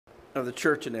of the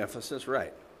church in Ephesus,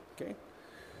 right? Okay.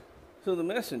 So the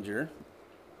messenger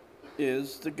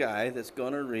is the guy that's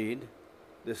going to read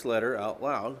this letter out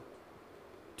loud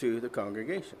to the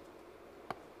congregation.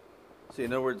 See,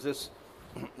 in other words, this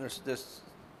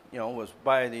was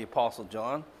by the Apostle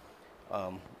John.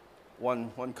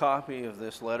 One copy of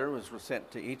this letter was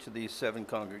sent to each of these 7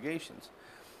 congregations.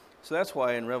 So that's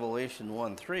why in Revelation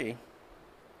 1:3,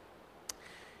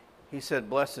 he said,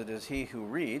 "Blessed is he who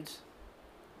reads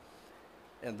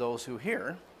and those who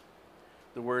hear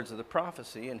the words of the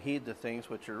prophecy and heed the things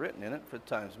which are written in it, for the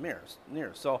time's near."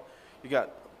 So you got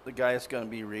the guy that's going to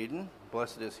be reading,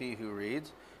 blessed is he who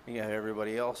reads, and you have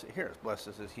everybody else that hears.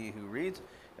 Blessed is he who reads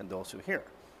and those who hear.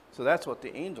 So that's what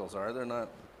the angels are. They're not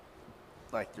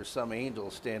like there's some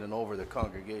angels standing over the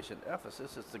congregation at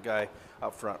Ephesus. It's the guy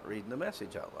up front reading the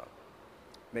message out loud.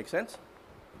 Make sense?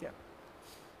 Yeah.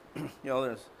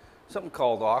 There's something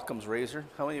called Occam's razor.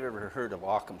 How many of you have ever heard of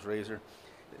Occam's razor?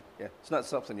 Yeah, it's not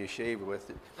something you shave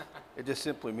with. It just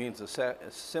simply means the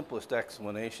simplest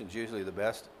explanation is usually the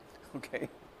best. Okay?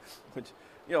 Which,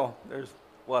 there's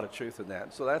a lot of truth in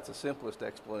that. So that's the simplest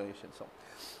explanation.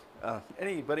 So,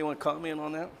 anybody want to comment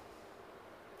on that?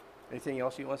 Anything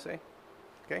else you want to say?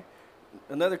 Okay.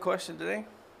 Another question today?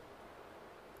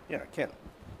 Yeah, Ken.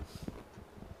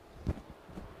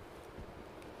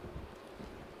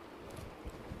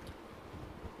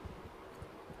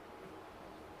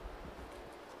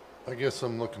 I guess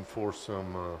I'm looking for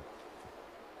some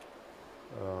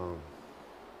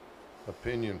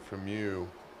opinion from you.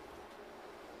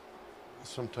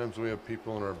 Sometimes we have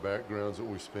people in our backgrounds that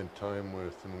we spend time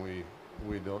with, and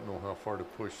we don't know how far to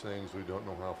push things. We don't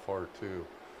know how far to.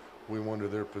 We wonder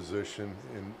their position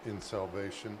in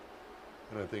salvation,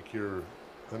 and I think you're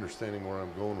understanding where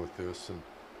I'm going with this. And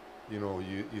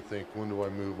you think, when do I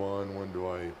move on? When do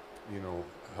I,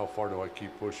 how far do I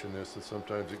keep pushing this? And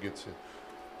sometimes it gets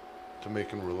to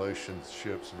making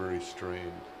relationships very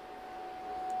strained.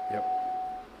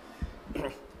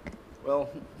 Yep. Well,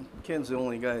 Ken's the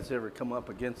only guy that's ever come up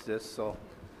against this, so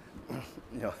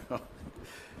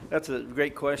that's a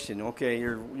great question. Okay,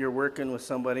 you're working with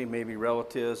somebody, maybe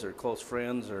relatives or close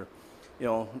friends, or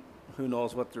who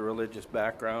knows what their religious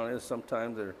background is.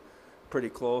 Sometimes they're pretty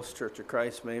close, Church of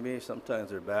Christ maybe. Sometimes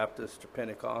they're Baptist or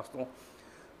Pentecostal.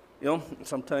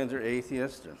 Sometimes they're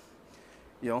atheists,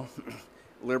 or,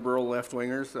 liberal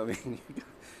left-wingers. I mean, you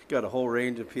got a whole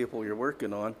range of people you're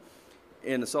working on.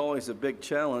 And it's always a big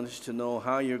challenge to know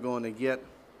how you're going to get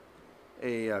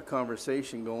a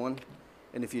conversation going.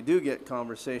 And if you do get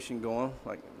conversation going,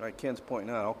 like Ken's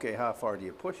pointing out, okay, how far do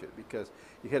you push it? Because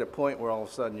you hit a point where all of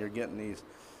a sudden you're getting these,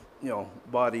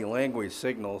 body language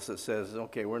signals that says,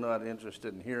 okay, we're not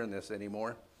interested in hearing this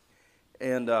anymore.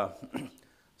 And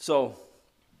so,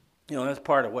 that's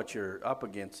part of what you're up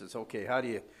against. Is okay, how do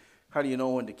you know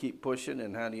when to keep pushing,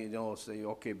 and how do you say,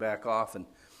 okay, back off and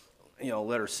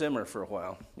let her simmer for a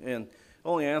while? And the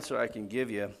only answer I can give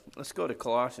you, let's go to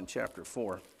Colossians chapter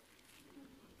 4.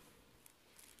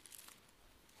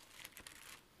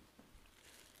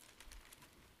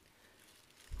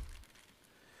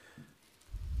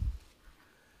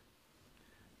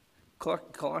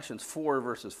 Colossians 4,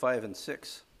 verses 5 and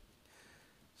 6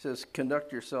 says,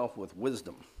 conduct yourself with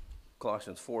wisdom.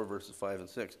 Colossians 4, verses 5 and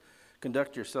 6.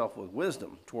 Conduct yourself with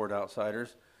wisdom toward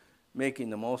outsiders, making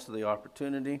the most of the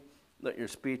opportunity. Let your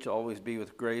speech always be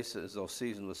with grace, as though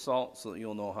seasoned with salt, so that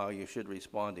you'll know how you should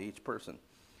respond to each person.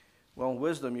 Well,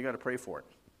 wisdom, you got to pray for it.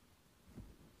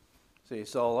 See,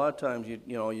 so a lot of times,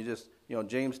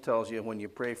 James tells you when you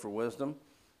pray for wisdom,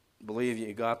 believe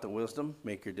you got the wisdom,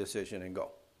 make your decision and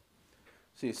go.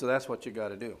 See, so that's what you got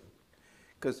to do.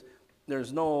 Because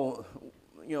there's no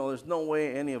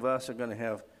way any of us are going to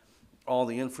have all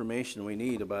the information we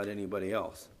need about anybody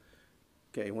else.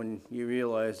 Okay, when you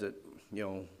realize that,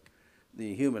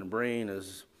 the human brain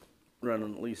is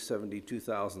running at least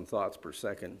 72,000 thoughts per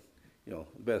second,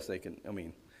 best they can,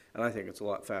 and I think it's a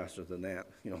lot faster than that.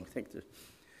 I think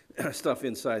there's stuff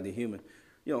inside the human,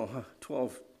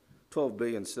 12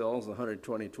 billion cells,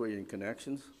 120 trillion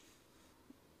connections.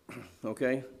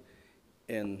 Okay?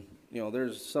 And,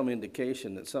 there's some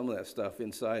indication that some of that stuff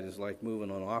inside is like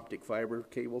moving on optic fiber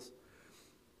cables.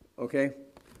 Okay?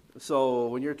 So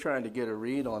when you're trying to get a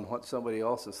read on what somebody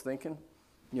else is thinking,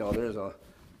 there's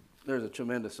a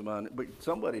tremendous amount, but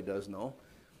somebody does know,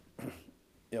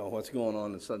 what's going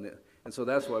on inside. And so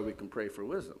that's why we can pray for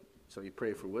wisdom. So you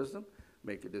pray for wisdom,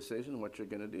 make a decision what you're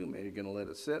going to do. Maybe you're going to let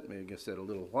it sit, maybe you're going to sit a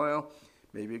little while,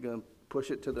 maybe you're going to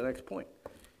push it to the next point.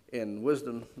 And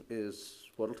wisdom is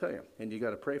what will tell you, and you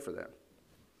got to pray for that.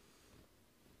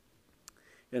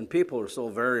 And people are so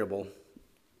variable,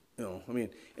 and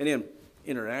then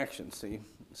interactions, see?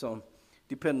 So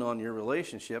depending on your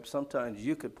relationship, sometimes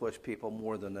you could push people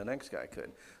more than the next guy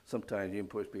could. Sometimes you can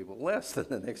push people less than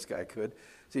the next guy could.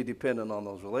 See, depending on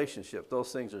those relationships,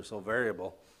 those things are so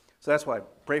variable. So that's why I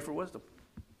pray for wisdom.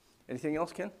 Anything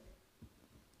else, Ken?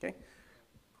 Okay.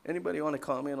 Anybody want to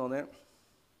comment on that?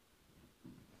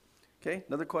 Okay,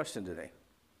 another question today.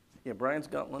 Yeah, Brian's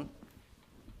got one.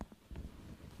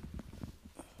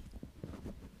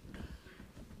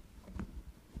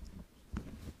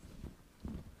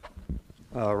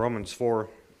 Romans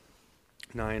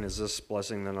 4:9, is this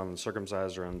blessing then on the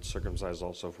circumcised or uncircumcised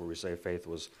also? For we say faith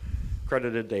was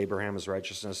credited to Abraham as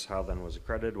righteousness. How then was it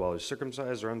credited? While he's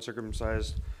circumcised or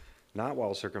uncircumcised? Not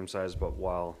while circumcised, but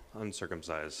while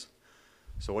uncircumcised.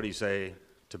 So what do you say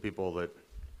to people that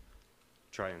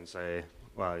try and say,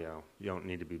 well, you don't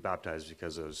need to be baptized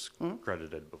because it was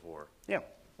credited before? Yeah,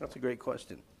 that's a great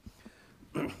question.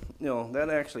 That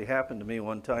actually happened to me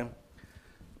one time.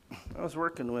 I was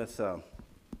working with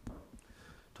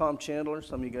Tom Chandler.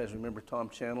 Some of you guys remember Tom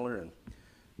Chandler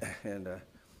and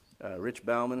Rich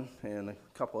Bauman and a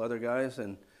couple other guys,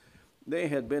 and they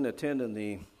had been attending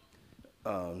the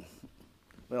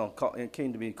it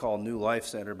came to be called New Life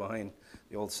Center behind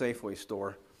the old Safeway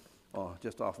store,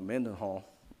 just off of Mendenhall,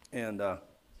 and they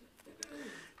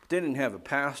didn't have a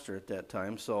pastor at that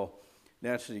time, so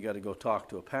naturally you got to go talk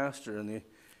to a pastor, and the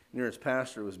nearest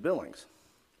pastor was Billings.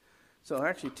 So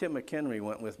actually Tim McHenry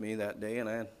went with me that day, and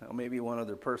I had maybe one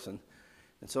other person.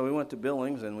 And so we went to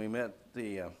Billings, and we met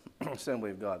the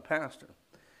Assembly of God pastor.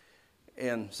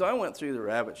 And so I went through the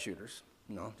rabbit shooters,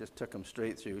 just took them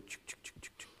straight through.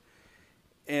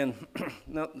 And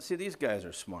now, see, these guys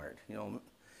are smart, there's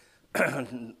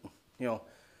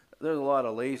a lot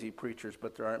of lazy preachers,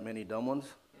 but there aren't many dumb ones.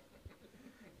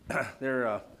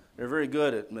 They're very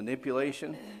good at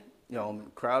manipulation,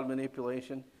 crowd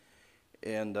manipulation,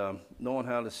 and knowing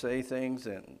how to say things,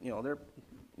 and they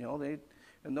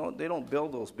don't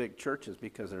build those big churches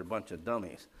because they're a bunch of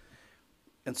dummies.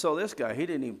 And so this guy, he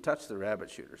didn't even touch the rabbit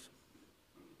shooters.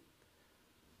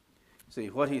 See,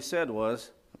 what he said was,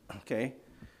 okay,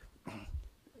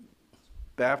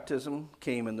 baptism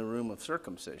came in the room of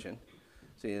circumcision.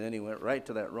 See, and then he went right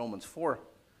to that Romans 4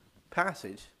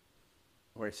 passage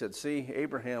where he said, see,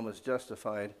 Abraham was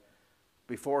justified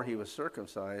before he was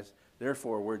circumcised,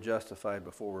 therefore we're justified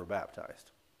before we're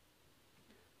baptized.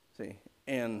 See,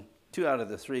 and 2 out of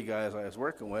the 3 guys I was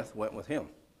working with went with him.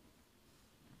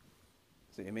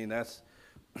 See, I mean, that's,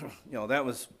 that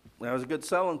was a good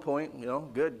selling point,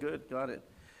 good, got it.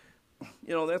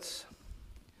 Let's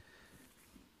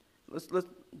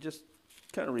just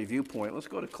kind of review point. Let's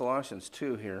go to Colossians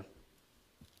 2 here.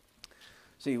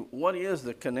 See, what is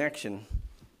the connection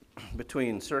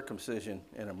between circumcision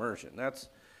and immersion? That's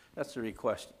the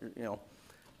request.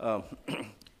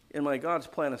 In my God's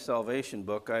Plan of Salvation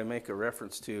book, I make a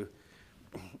reference to,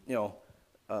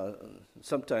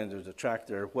 sometimes there's a tract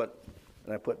there,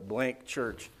 and I put blank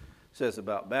church says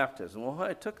about baptism. Well, what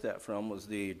I took that from was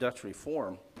the Dutch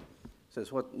Reform. It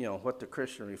says what the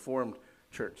Christian Reformed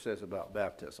Church says about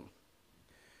baptism.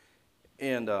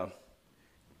 And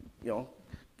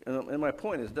and my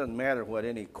point is, it doesn't matter what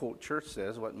any quote church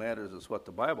says. What matters is what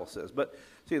the Bible says. But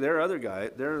see, there are other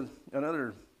guys. They're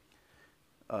another.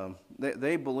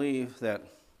 They believe that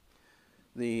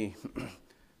the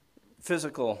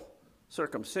physical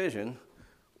circumcision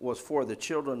was for the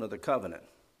children of the covenant,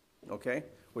 okay,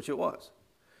 which it was,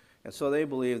 and so they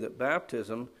believe that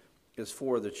baptism is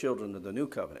for the children of the new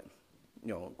covenant.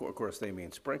 Of course, they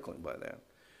mean sprinkling by that.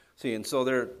 See, and so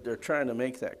they're trying to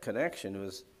make that connection. It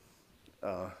was,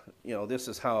 this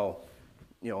is how,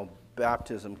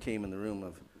 baptism came in the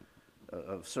room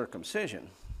of circumcision.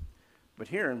 But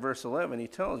here in verse 11, he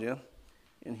tells you,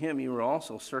 in him you were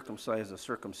also circumcised, a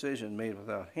circumcision made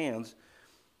without hands,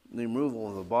 the removal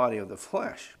of the body of the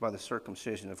flesh by the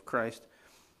circumcision of Christ,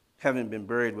 having been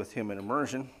buried with him in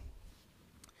immersion,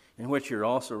 in which you're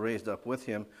also raised up with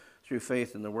him through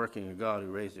faith in the working of God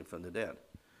who raised him from the dead.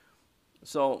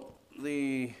 So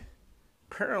the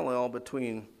parallel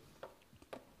between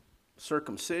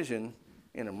circumcision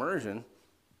and immersion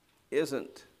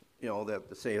isn't, that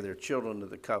to say they're children of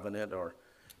the covenant or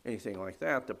anything like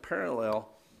that. The parallel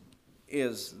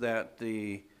is that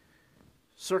the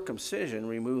circumcision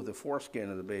removed the foreskin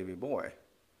of the baby boy.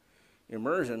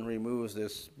 Immersion removes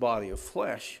this body of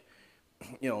flesh,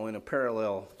 in a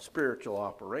parallel spiritual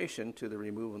operation to the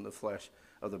removing the flesh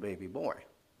of the baby boy.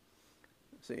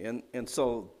 See, and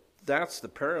so that's the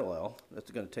parallel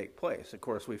that's going to take place. Of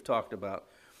course, we've talked about,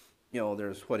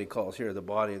 there's what he calls here the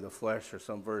body of the flesh, or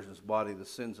some versions, body of the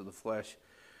sins of the flesh,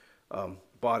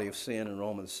 body of sin in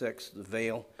Romans 6, the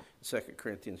veil 2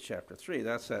 Corinthians chapter 3.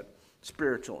 That's that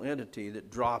spiritual entity that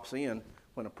drops in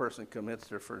when a person commits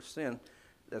their first sin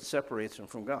that separates them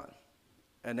from God.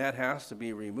 And that has to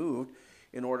be removed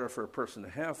in order for a person to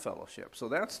have fellowship. So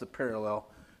that's the parallel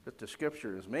that the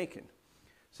Scripture is making.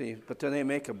 See, but then they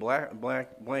make a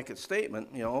blanket statement,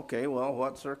 okay, well,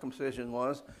 what circumcision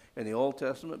was in the Old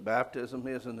Testament, baptism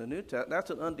is in the New Testament. That's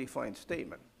an undefined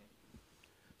statement.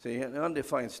 See, in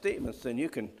undefined statements, then you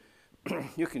can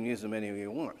you can use them any way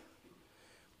you want.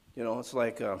 It's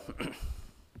like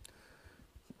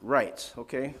rights,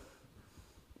 okay?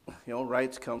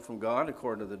 Rights come from God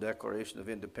according to the Declaration of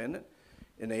Independence,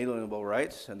 inalienable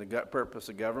rights, and the purpose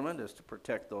of government is to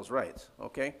protect those rights,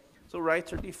 okay? So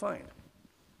rights are defined,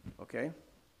 okay?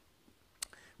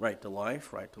 Right to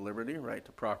life, right to liberty, right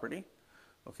to property,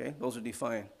 okay? Those are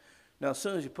defined. Now, as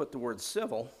soon as you put the word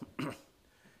civil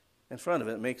in front of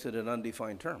it, it makes it an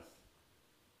undefined term.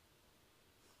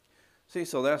 See,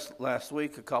 so that's last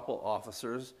week, a couple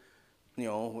officers,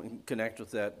 connect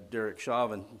with that Derek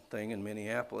Chauvin thing in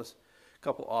Minneapolis. A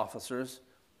couple officers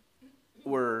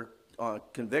were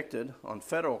convicted on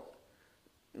federal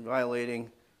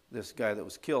violating this guy that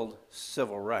was killed,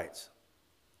 civil rights.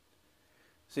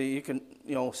 See, you can,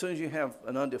 as soon as you have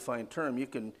an undefined term, you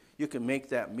can make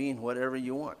that mean whatever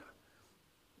you want.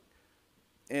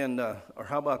 And or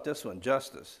how about this one,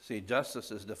 justice? See,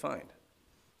 justice is defined.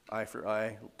 Eye for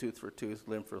eye, tooth for tooth,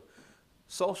 limb for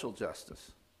social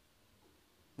justice.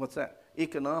 What's that?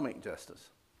 Economic justice.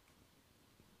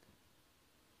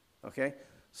 Okay?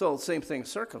 So same thing,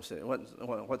 circumcision.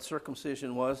 What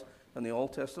circumcision was in the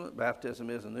Old Testament, baptism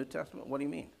is in the New Testament. What do you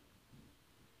mean?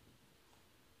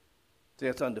 See,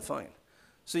 that's undefined.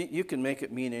 So you can make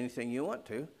it mean anything you want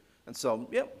to. And so,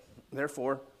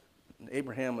 therefore,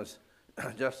 Abraham was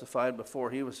justified before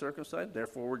he was circumcised.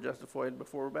 Therefore, we're justified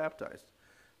before we're baptized.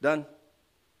 Done.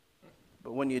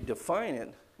 But when you define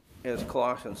it, as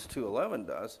Colossians 2:11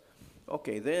 does,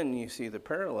 okay, then you see the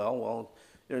parallel.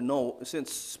 Well,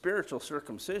 since spiritual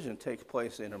circumcision takes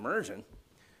place in immersion,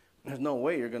 there's no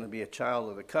way you're going to be a child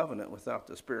of the covenant without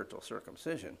the spiritual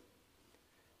circumcision.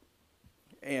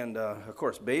 And, of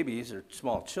course, babies or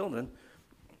small children,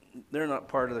 they're not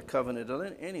part of the covenant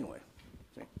anyway.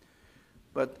 See?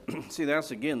 But, see, that's,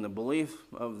 again, the belief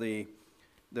of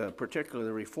particularly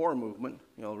the Reform movement.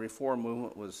 The Reform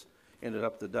movement ended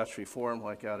up the Dutch Reform,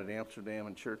 like out at Amsterdam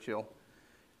and Churchill,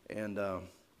 and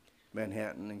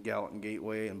Manhattan and Gallatin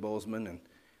Gateway and Bozeman,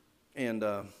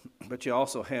 but you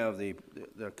also have the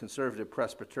conservative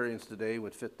Presbyterians today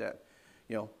would fit that,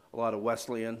 a lot of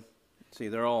Wesleyan. See,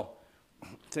 they're all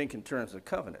think in terms of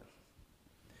covenant.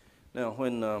 Now,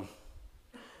 when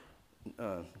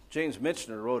James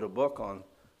Michener wrote a book on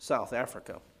South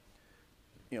Africa,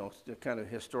 the kind of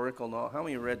historical knowledge. How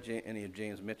many read any of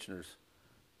James Michener's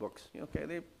books? Okay,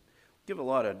 they give a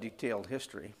lot of detailed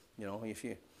history.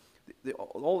 The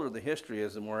older the history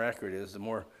is, the more accurate it is. The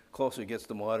more closer it gets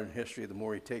to modern history, the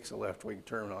more he takes a left-wing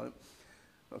turn on it.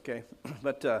 Okay,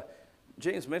 but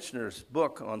James Michener's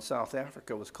book on South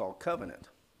Africa was called Covenant.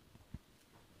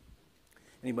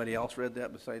 Anybody else read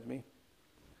that besides me?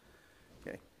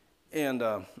 Okay, and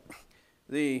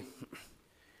the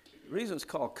reason it's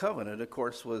called Covenant, of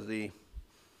course, was the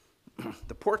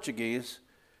Portuguese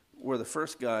were the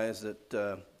first guys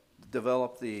that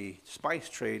developed the spice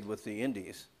trade with the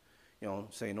Indies,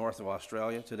 say north of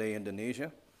Australia, today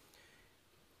Indonesia.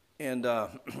 And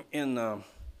in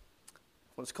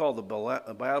what's called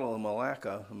the Battle of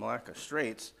Malacca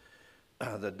Straits,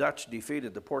 the Dutch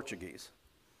defeated the Portuguese,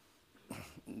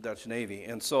 Dutch Navy.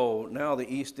 And so now the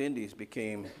East Indies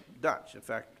became Dutch. In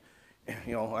fact,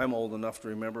 I'm old enough to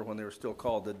remember when they were still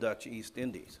called the Dutch East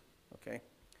Indies, okay?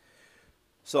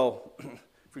 So,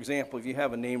 for example, if you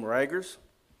have a name Reigers,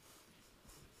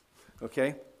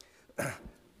 okay,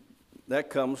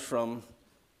 that comes from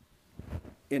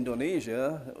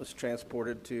Indonesia. It was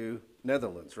transported to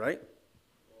Netherlands, right?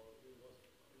 Well, it was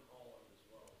in Holland as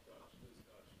well. Dutch is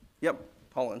Dutch. Yep,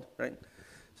 Holland, right?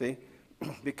 See,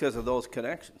 because of those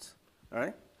connections, all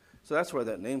right? So that's where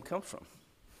that name comes from.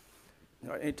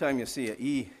 Anytime you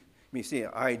see you see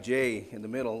an IJ in the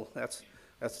middle, that's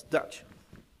Dutch,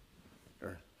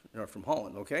 or from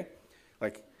Holland, okay?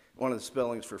 Like one of the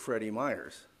spellings for Freddie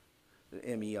Myers, the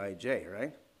M-E-I-J,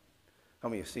 right? How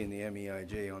many have seen the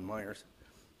M-E-I-J on Myers?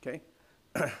 Okay,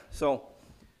 so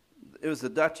it was the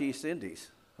Dutch East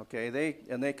Indies, okay?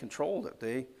 They controlled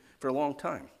it for a long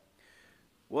time.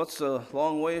 Well, it's a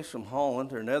long ways from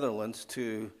Holland or Netherlands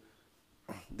to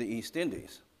the East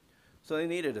Indies. So they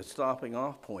needed a stopping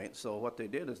off point. So what they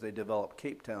did is they developed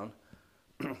Cape Town,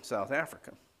 South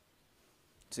Africa.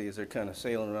 See, as they're kind of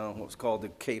sailing around what's called the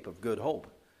Cape of Good Hope.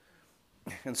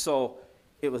 And so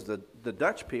it was the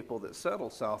Dutch people that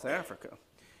settled South Africa.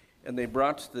 And they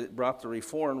brought the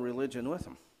Reformed religion with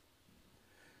them.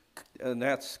 And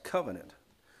that's covenant.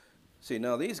 See,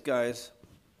 now these guys,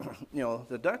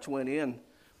 the Dutch went in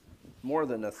more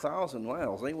than 1,000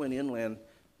 miles. They went inland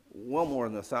well more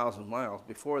than 1,000 miles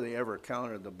before they ever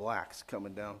encountered the blacks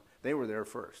coming down. They were there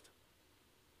first.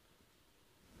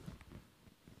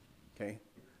 Okay?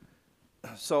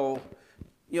 So,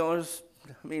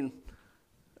 and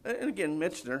again,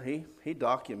 Michener, he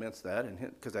documents that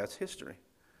because that's history.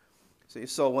 See,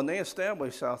 so when they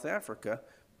established South Africa,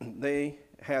 they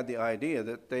had the idea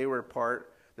that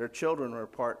their children were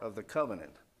part of the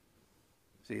covenant.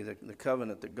 See, the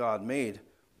covenant that God made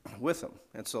with them.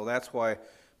 And so that's why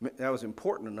that was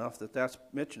important enough that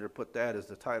Michener put that as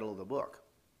the title of the book.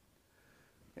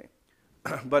 Okay.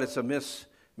 But it's a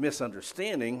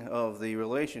misunderstanding of the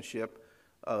relationship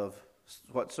of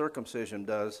what circumcision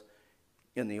does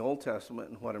in the Old Testament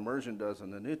and what immersion does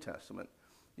in the New Testament.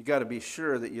 You got to be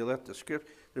sure that you let the script.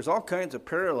 There's all kinds of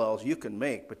parallels you can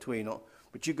make between,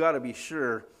 but you got to be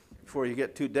sure before you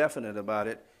get too definite about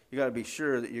it. You got to be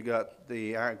sure that you got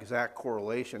the exact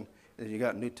correlation, that you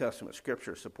got New Testament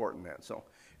scripture supporting that. So,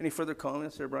 any further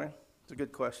comments there, Brian? It's a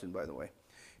good question, by the way.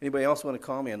 Anybody else want to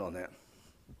comment on that?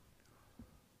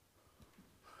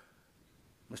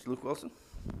 Mr. Luke Wilson?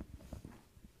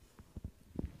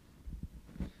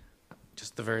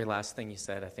 Just the very last thing you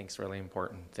said, I think is really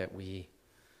important, that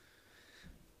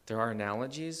there are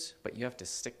analogies, but you have to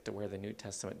stick to where the New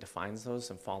Testament defines those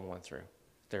and follow one through.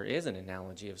 There is an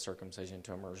analogy of circumcision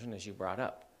to immersion, as you brought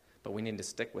up, but we need to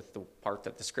stick with the part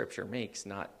that the scripture makes,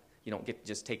 you don't get to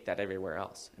just take that everywhere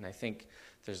else. And I think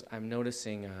I'm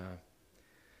noticing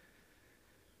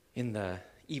in the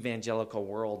evangelical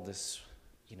world this,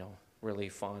 really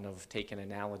fond of taking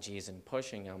analogies and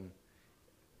pushing them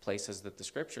places that the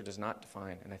scripture does not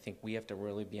define. And I think we have to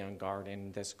really be on guard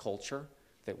in this culture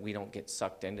that we don't get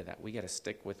sucked into that. We got to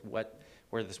stick with what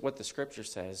the scripture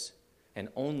says, and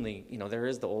only, there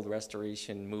is the old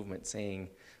restoration movement saying,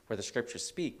 where the scriptures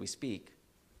speak, we speak.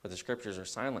 Where the scriptures are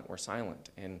silent, we're silent.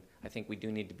 And I think we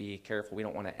do need to be careful. We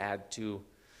don't want to add to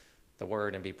the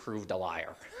word and be proved a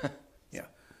liar. Yeah,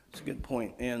 it's a good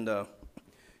point. And,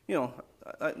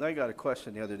 I got a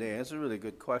question the other day. It's a really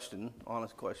good question,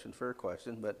 honest question, fair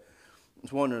question, but I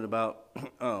was wondering about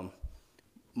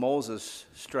Moses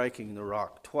striking the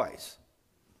rock twice,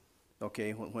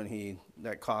 okay, when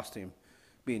that cost him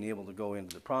being able to go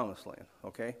into the promised land,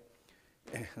 okay?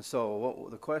 And so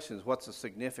the question is, what's the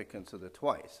significance of the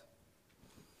twice?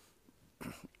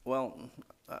 Well,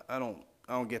 I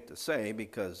don't get to say,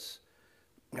 because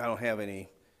I don't have any,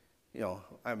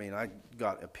 I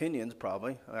got opinions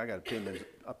probably. I got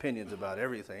opinions about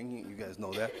everything. You guys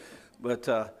know that. But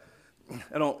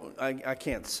I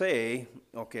can't say,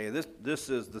 okay, this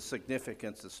is the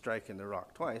significance of striking the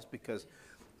rock twice, because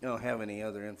I don't have any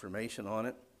other information on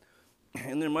it.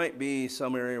 And there might be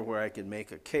some area where I could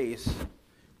make a case,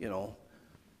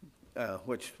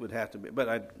 which would have to be, but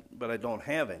I don't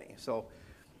have any. So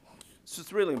it's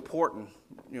just really important,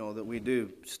 that we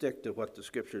do stick to what the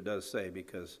scripture does say,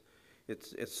 because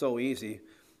it's so easy.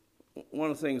 One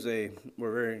of the things they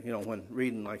were very, when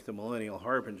reading like the Millennial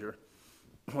Harbinger,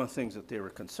 one of the things that they were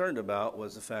concerned about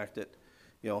was the fact that,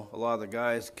 a lot of the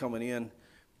guys coming in,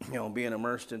 being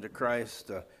immersed into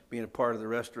Christ, being a part of the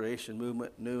restoration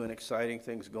movement, new and exciting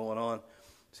things going on.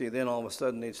 See, then all of a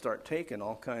sudden they'd start taking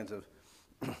all kinds of,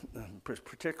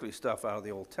 particularly stuff out of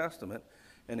the Old Testament,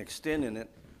 and extending it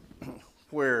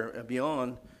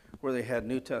beyond where they had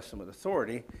New Testament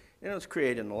authority, and it was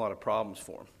creating a lot of problems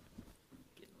for them.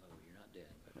 Getting low, you're not dead.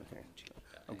 Okay.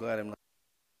 I'm glad I'm not.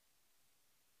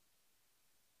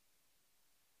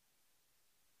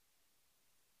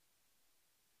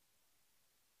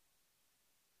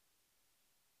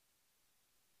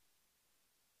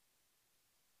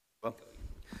 Well,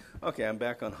 okay, I'm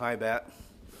back on high bat.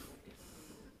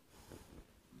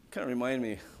 Kind of reminded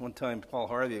me one time Paul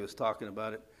Harvey was talking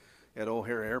about it at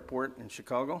O'Hare Airport in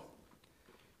Chicago.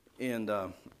 And,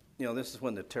 this is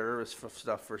when the terrorist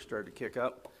stuff first started to kick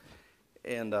up.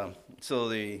 And so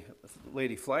the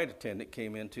lady flight attendant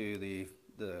came into the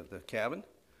cabin,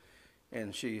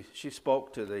 and she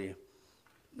spoke to the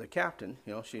captain.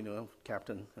 She knew him,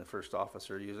 captain, the first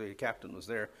officer. Usually the captain was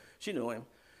there. She knew him.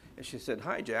 And she said,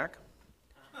 "Hi, Jack."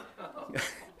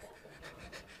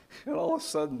 And all of a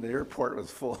sudden, the airport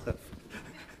was full of,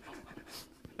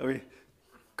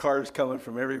 cars coming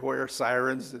from everywhere,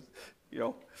 sirens,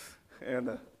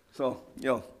 and so,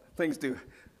 things do.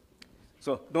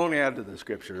 So don't add to the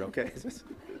scripture, okay?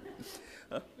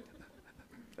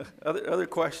 Other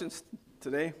questions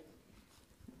today?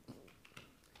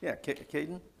 Yeah,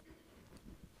 Caden?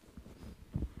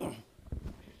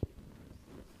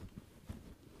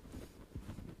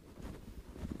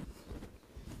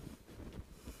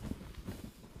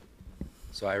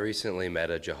 So I recently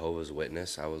met a Jehovah's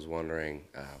Witness. I was wondering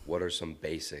what are some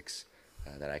basics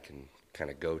that I can kind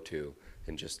of go to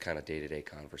in just kind of day-to-day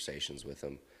conversations with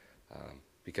him,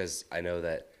 because I know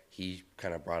that he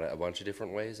kind of brought it a bunch of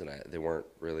different ways, and they weren't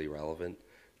really relevant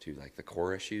to like the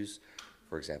core issues.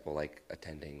 For example, like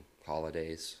attending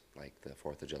holidays, like the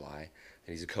 4th of July,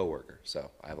 and he's a coworker, so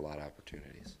I have a lot of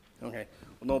opportunities. Okay.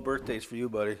 Well, no birthdays for you,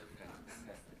 buddy.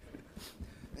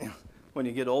 When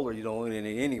you get older, you don't need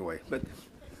any anyway. But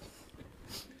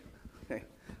okay.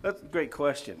 That's a great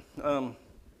question.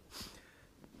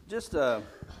 Just a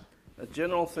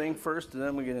general thing first, and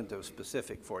then we get into a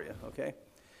specific for you, okay?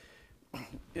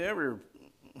 You ever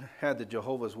had the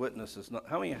Jehovah's Witnesses,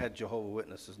 how many had Jehovah's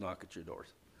Witnesses knock at your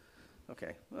doors?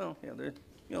 Okay, well, yeah,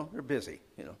 they're busy,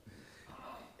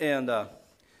 And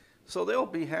so they'll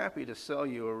be happy to sell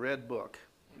you a red book.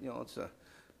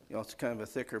 It's kind of a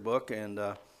thicker book, and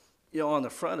on the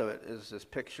front of it is this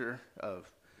picture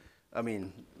of,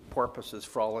 porpoises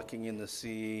frolicking in the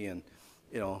sea, and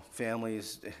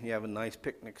families having nice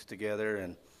picnics together,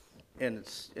 and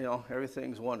it's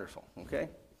everything's wonderful. Okay.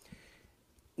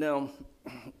 Now,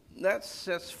 that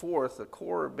sets forth the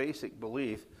core basic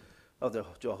belief of the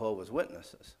Jehovah's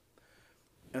Witnesses,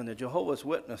 and the Jehovah's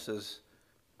Witnesses'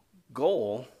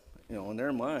 goal, in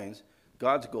their minds,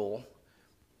 God's goal,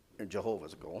 or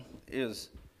Jehovah's goal, is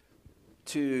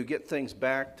to get things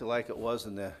back to like it was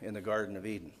in the Garden of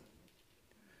Eden.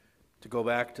 To go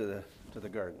back to the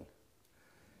garden.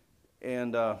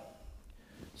 And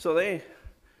so they,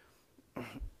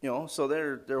 so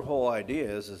their whole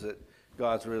idea is that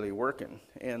God's really working.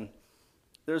 And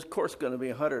there's, of course, going to be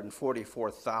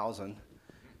 144,000,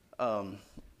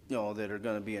 that are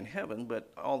going to be in heaven,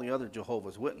 but all the other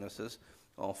Jehovah's Witnesses,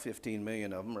 all 15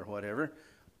 million of them or whatever,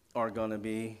 are going to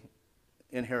be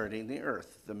inheriting the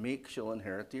earth. The meek shall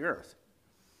inherit the earth.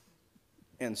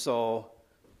 And so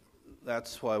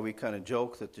that's why we kind of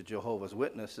joke that the Jehovah's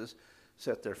Witnesses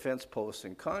set their fence posts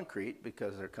in concrete,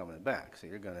 because they're coming back. So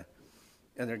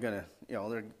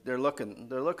they're looking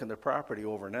their property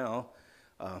over now,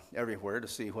 everywhere, to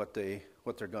see what they're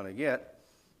going to get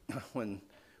when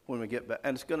we get back.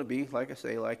 And it's going to be, like I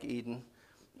say, like Eden,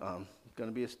 going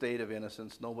to be a state of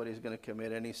innocence. Nobody's going to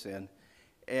commit any sin,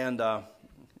 and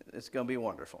it's going to be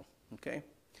wonderful. Okay.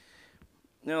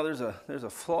 Now there's a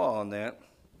flaw in that.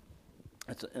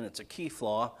 It's a key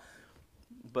flaw,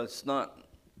 but it's not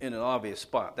in an obvious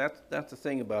spot. That's the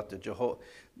thing about the Jehovah.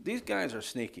 These guys are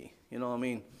sneaky.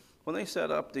 When they set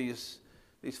up these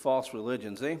false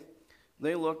religions,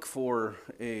 they look for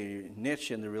a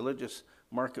niche in the religious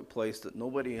marketplace that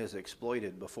nobody has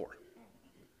exploited before.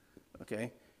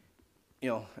 Okay,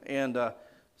 and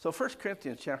so 1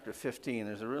 Corinthians chapter 15.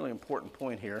 There's a really important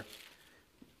point here.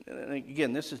 And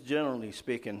again, this is generally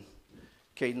speaking,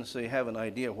 Caden, so you have an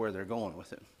idea where they're going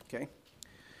with it, okay?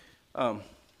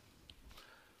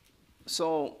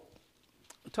 So,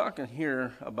 talking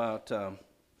here about,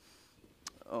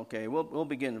 we'll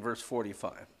begin in verse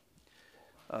 45.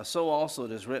 So also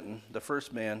it is written, the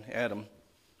first man, Adam,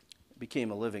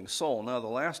 became a living soul. Now the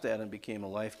last Adam became a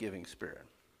life-giving spirit.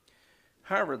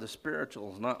 However, the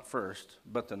spiritual is not first,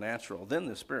 but the natural, then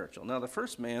the spiritual. Now the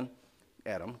first man,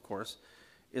 Adam, of course,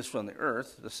 is from the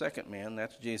earth. The second man,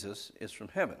 that's Jesus, is from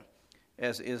heaven.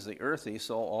 As is the earthy,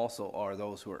 so also are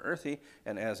those who are earthy,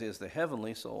 and as is the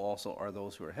heavenly, so also are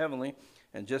those who are heavenly.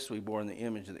 And just as we bore in the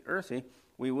image of the earthy,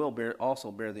 we will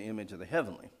also bear the image of the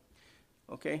heavenly.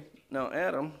 Okay, now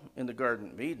Adam, in the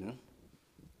Garden of Eden,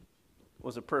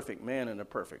 was a perfect man in a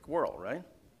perfect world, right?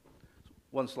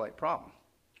 One slight problem.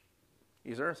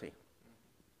 He's earthy.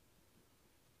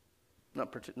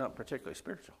 Not particularly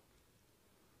spiritual.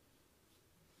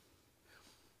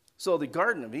 So the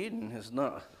Garden of Eden is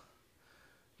not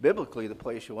biblically the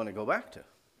place you want to go back to.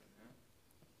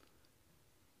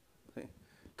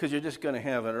 Because you're just going to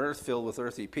have an earth filled with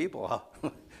earthy people.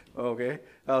 Okay,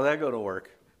 how's that going to work?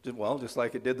 Well, just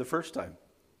like it did the first time.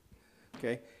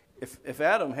 Okay, if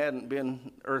Adam hadn't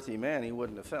been earthy man, he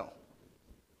wouldn't have fell.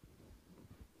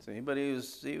 See, but he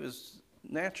was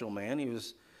natural man. He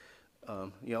was,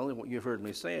 you've heard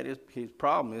me say it. His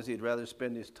problem is he'd rather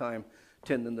spend his time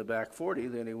tending the back 40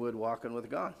 than he would walking with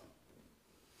God.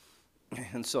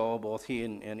 And so both he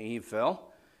and Eve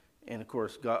fell, and of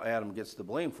course Adam gets the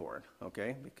blame for it.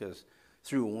 Okay, because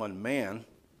through one man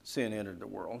sin entered the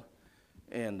world,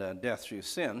 and death through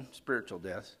sin, spiritual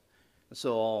death, and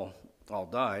so all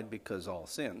died because all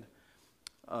sinned.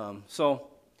 So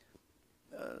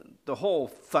the whole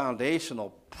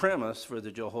foundational premise for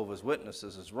the Jehovah's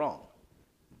Witnesses is wrong.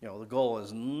 You know, the goal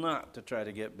is not to try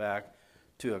to get back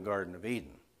to a Garden of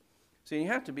Eden. So you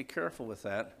have to be careful with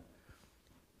that.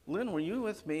 Lynn, were you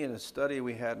with me in a study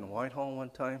we had in Whitehall one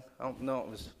time? Oh, no, it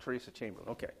was Teresa Chamberlain.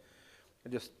 Okay.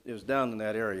 It was down in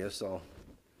that area, so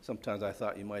sometimes I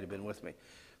thought you might have been with me.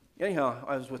 Anyhow,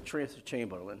 I was with Teresa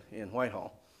Chamberlain in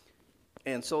Whitehall.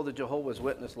 And so the Jehovah's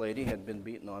Witness lady had been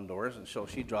beating on doors, and so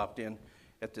she dropped in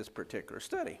at this particular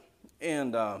study.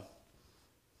 And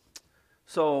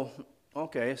so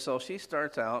she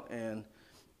starts out, and,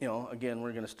 you know, again,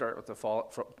 we're going to start with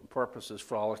the purposes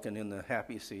frolicking in the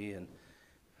happy sea. And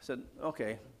I said,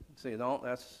 okay, see, no,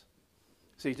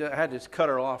 I had to cut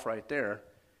her off right there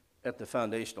at the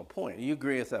foundational point. You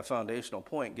agree with that foundational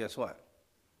point, guess what?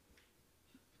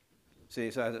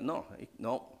 See, so I said, no.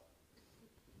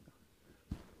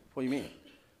 What do you mean?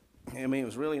 I mean, it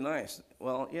was really nice.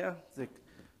 Well, yeah, the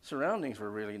surroundings were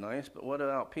really nice, but what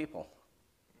about people?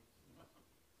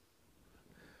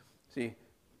 See,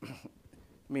 I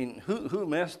mean, who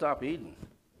messed up Eden?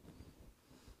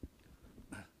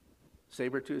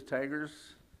 Saber-toothed tigers?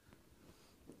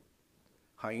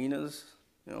 Hyenas?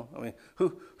 You know, I mean,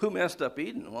 who messed up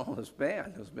Eden? Well, it was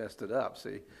man who's messed it up,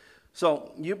 see.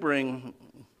 So you bring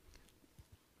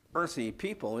earthy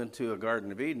people into a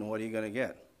Garden of Eden, what are you going to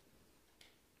get?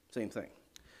 Same thing.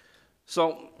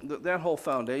 So that whole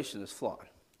foundation is flawed.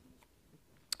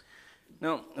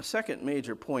 Now, a second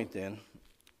major point then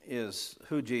is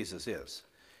who Jesus is.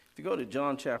 If you go to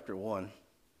John chapter 1,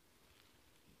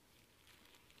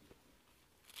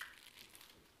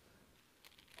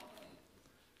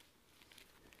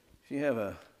 if you have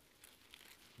a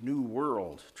New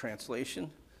World translation,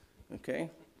 okay,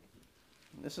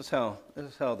 this is how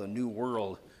the New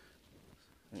World.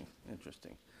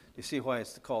 Interesting. You see why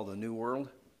it's called the New World?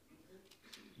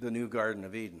 The New Garden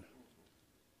of Eden.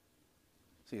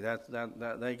 See, that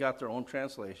they got their own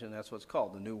translation. That's what's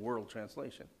called, the New World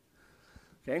Translation.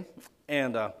 Okay?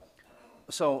 And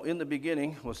so in the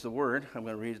beginning was the Word. I'm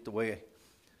going to read it the way,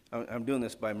 I'm doing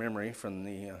this by memory from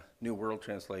the New World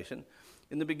Translation.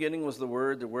 In the beginning was the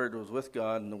Word was with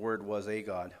God, and the Word was a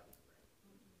God.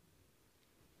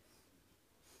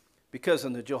 Because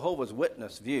in the Jehovah's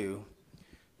Witness view,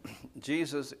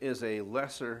 Jesus is a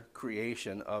lesser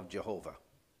creation of Jehovah.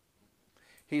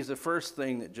 He's the first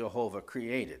thing that Jehovah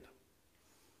created.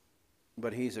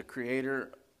 But he's a created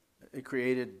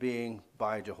being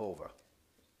by Jehovah.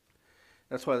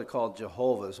 That's why they're called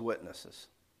Jehovah's Witnesses.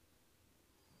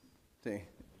 See,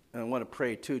 and I want to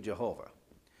pray to Jehovah.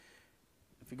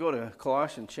 If you go to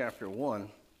Colossians chapter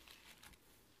 1,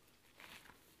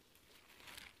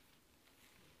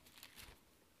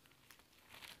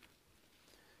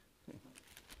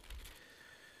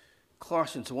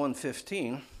 Colossians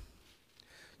 1:15.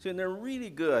 See, and they're really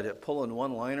good at pulling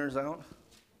one-liners out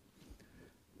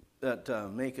that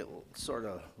make it sort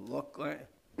of look like.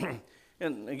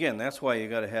 And again, that's why you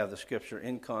got to have the scripture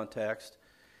in context,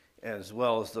 as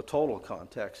well as the total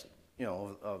context, you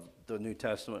know, of the New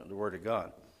Testament and the Word of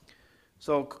God.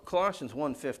 So Colossians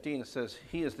 1:15, it says,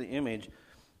 "He is the image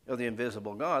of the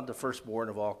invisible God, the firstborn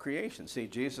of all creation." See,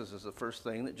 Jesus is the first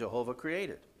thing that Jehovah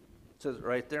created. It says it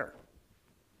right there.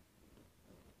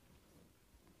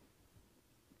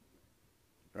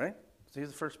 Right? So he's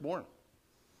the firstborn.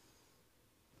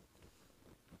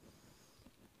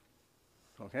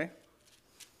 Okay?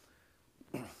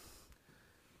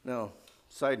 Now,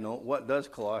 side note, what does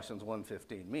Colossians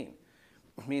 1:15 mean?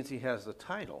 It means he has the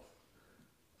title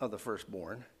of the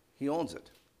firstborn. He owns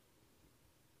it.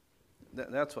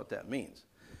 That's what that means.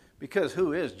 Because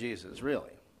who is Jesus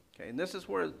really? Okay, and this is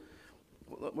where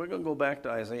we're going to go back to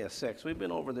Isaiah 6. We've been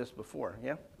over this before.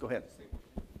 Yeah? Go ahead.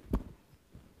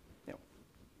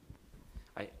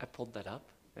 I pulled that up,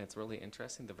 and it's really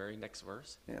interesting. The very next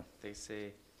verse, they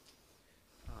say,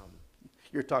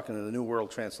 You're talking to the New World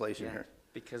Translation here.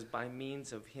 because by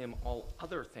means of him all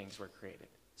other things were created.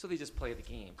 So they just play the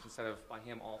game. Instead of by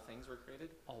him all things were created,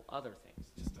 all other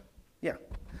things. Yeah.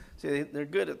 See, they're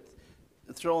good at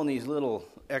throwing these little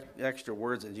extra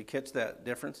words. Did you catch that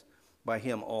difference? By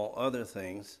him all other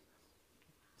things,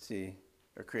 see,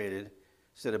 are created,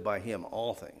 instead of by him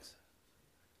all things.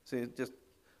 See, just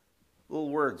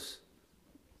little words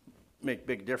make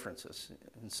big differences.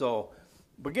 And so,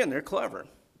 but again, they're clever.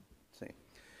 See,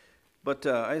 but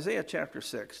Isaiah chapter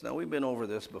 6. Now, we've been over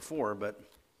this before, but,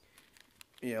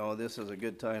 you know, this is a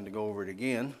good time to go over it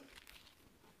again.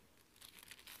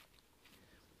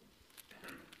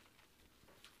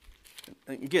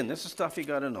 Again, this is stuff you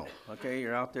got to know. Okay,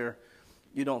 you're out there,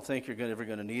 you don't think you're ever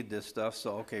going to need this stuff,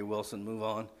 so okay, Wilson, move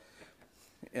on.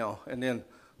 You know, and then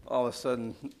all of a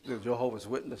sudden the Jehovah's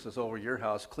Witness is over your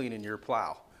house cleaning your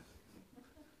plow.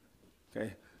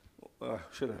 Okay,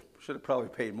 should have probably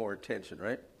paid more attention,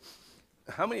 right?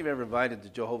 How many of you have ever invited the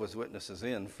Jehovah's Witnesses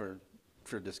in for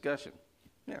discussion?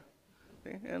 Yeah,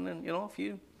 okay. And then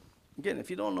if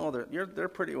you don't know, they're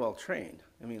pretty well trained.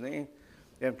 I mean, they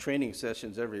have training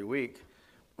sessions every week.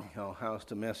 How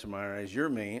to mesmerize your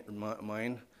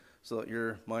mind so that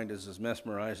your mind is as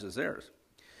mesmerized as theirs.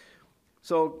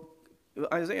 So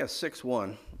Isaiah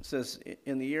 6:1 says,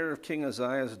 "In the year of King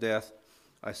Uzziah's death,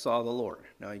 I saw the Lord."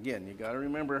 Now again, you got to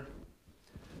remember,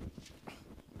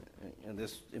 and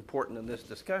this is important in this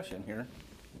discussion here,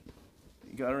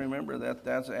 you got to remember that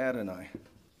that's Adonai.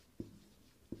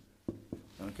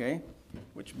 Okay?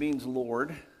 Which means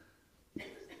Lord.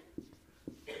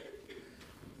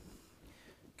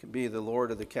 Can be the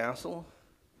Lord of the castle,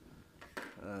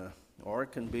 or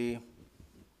it can be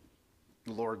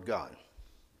the Lord God.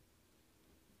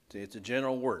 See, it's a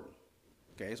general word.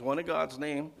 Okay, it's one of God's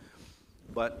name,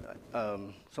 but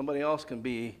somebody else can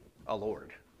be a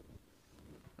Lord.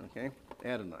 Okay,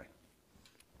 Adonai.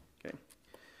 Okay,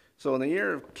 so in the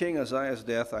year of King Uzziah's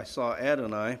death, I saw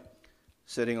Adonai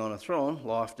sitting on a throne,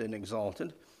 lofty and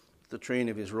exalted, the train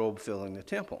of his robe filling the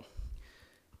temple.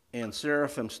 And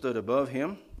seraphim stood above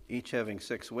him, each having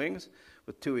 6 wings.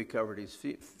 With 2 he covered his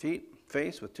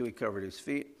face, with 2 he covered his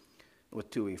feet, and with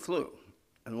 2 he flew.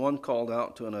 And one called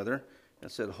out to another and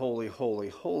said, "Holy, holy,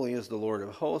 holy is the Lord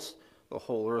of hosts. The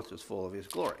whole earth is full of his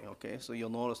glory." Okay, so you'll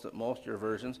notice that most of your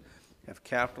versions have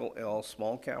capital L,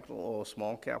 small capital O,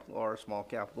 small capital R, small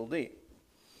capital D.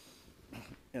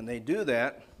 And they do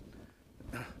that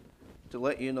to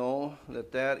let you know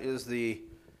that that is the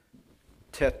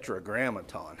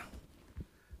tetragrammaton.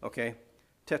 Okay?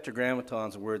 Tetragrammaton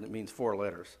is a word that means 4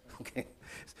 letters. Okay?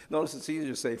 Notice it's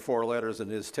easier to say 4 letters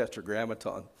than it is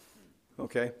tetragrammaton.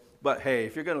 Okay? But hey,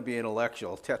 if you're going to be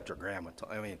intellectual, tetragrammaton,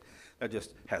 I mean, that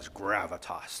just has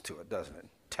gravitas to it, doesn't it?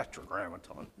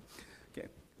 Tetragrammaton. Okay.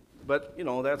 But,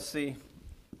 that's the,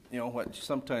 what you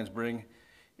sometimes bring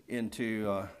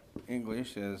into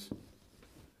English is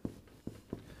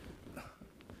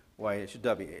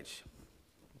YHWH.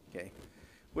 Okay?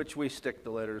 Which we stick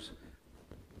the letters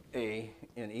A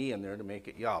and E in there to make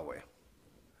it Yahweh.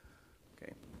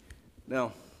 Okay.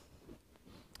 Now,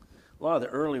 a lot of the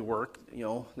early work,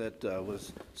 that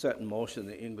was set in motion in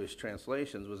the English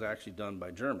translations was actually done by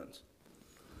Germans.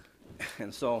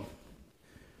 And so,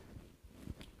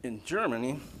 in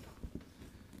Germany,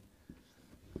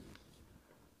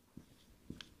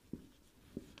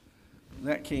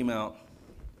 that came out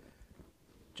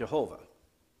Jehovah.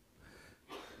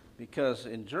 Because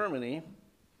in Germany,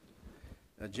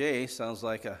 a J sounds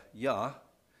like a Yah,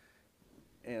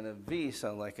 and a V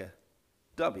sounds like a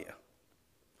W.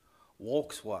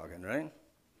 Volkswagen, right?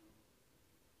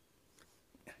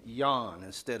 Jan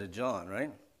instead of John,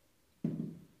 right?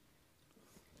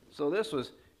 So this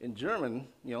was, in German,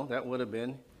 that would have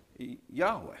been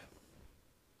Yahweh.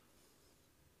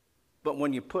 But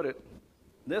when you put it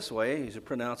this way, as you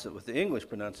pronounce it with the English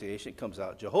pronunciation, it comes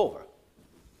out Jehovah.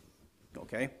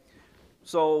 Okay?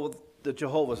 So the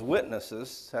Jehovah's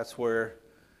Witnesses, that's where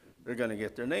they're going to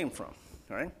get their name from,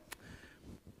 right?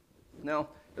 Now,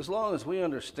 as long as we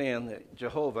understand that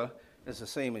Jehovah is the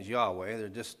same as Yahweh, they're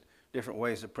just different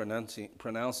ways of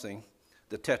pronouncing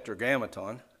the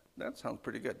tetragrammaton, that sounds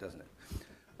pretty good, doesn't it?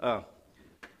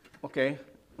 Okay,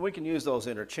 we can use those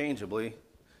interchangeably,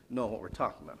 know what we're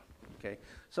talking about, okay?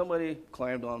 Somebody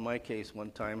climbed on my case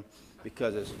one time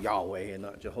because it's Yahweh and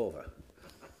not Jehovah.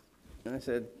 And I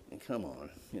said, come on,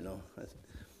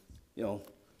 I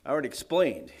already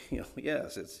explained,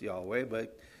 yes, it's Yahweh,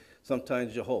 but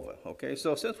sometimes Jehovah, okay?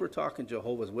 So since we're talking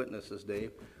Jehovah's Witnesses,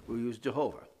 Dave, we use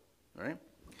Jehovah, right?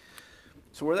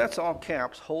 So where that's all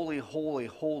caps, holy, holy,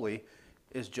 holy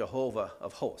is Jehovah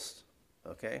of hosts,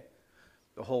 okay?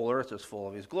 The whole earth is full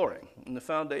of his glory. And the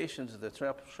foundations of the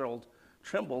temple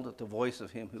trembled at the voice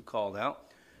of him who called out,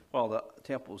 while the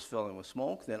temple was filling with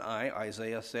smoke. Then I,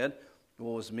 Isaiah, said,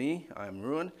 woe is me, I am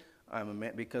ruined,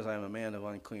 because I am a man of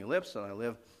unclean lips, and I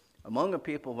live among a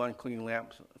people of unclean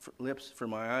lips, for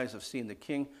my eyes have seen the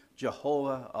King,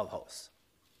 Jehovah of hosts.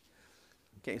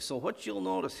 Okay, so what you'll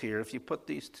notice here, if you put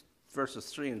these verses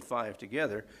 3 and 5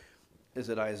 together, is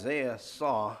that Isaiah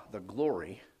saw the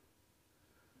glory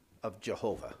of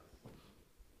Jehovah.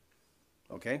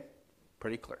 Okay?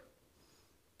 Pretty clear.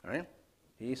 All right?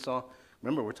 He saw,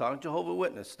 remember, we're talking Jehovah's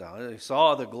Witness now. He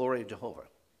saw the glory of Jehovah.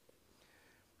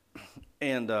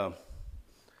 And I'll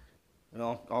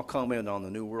comment on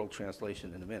the New World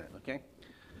Translation in a minute, okay?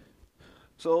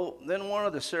 So then one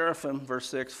of the seraphim, verse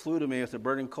 6, flew to me with a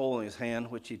burning coal in his hand,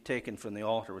 which he'd taken from the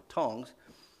altar with tongs.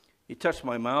 He touched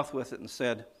my mouth with it and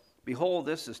said, Behold,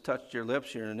 this has touched your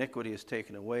lips, your iniquity is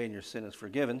taken away, and your sin is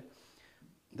forgiven.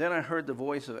 Then I heard the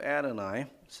voice of Adonai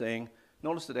saying,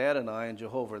 notice that Adonai and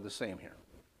Jehovah are the same here.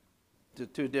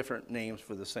 Two different names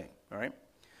for the same, all right?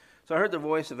 So I heard the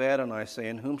voice of Adonai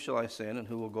saying, Whom shall I send, and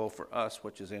who will go for us?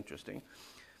 Which is interesting.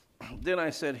 Then I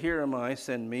said, Here am I,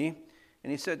 send me.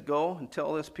 And he said, Go and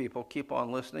tell this people, keep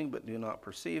on listening, but do not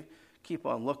perceive. Keep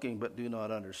on looking, but do not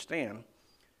understand.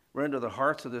 Render the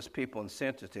hearts of this people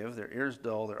insensitive, their ears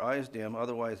dull, their eyes dim,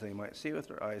 otherwise they might see with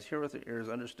their eyes, hear with their ears,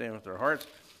 understand with their hearts,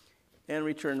 and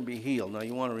return to be healed. Now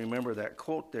you want to remember that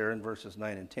quote there in verses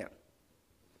 9 and 10.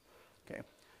 Okay.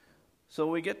 So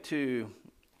we get to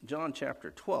John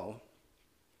chapter 12.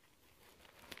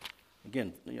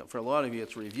 Again, for a lot of you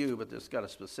it's review, but it's got a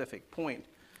specific point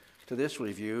to this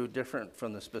review, different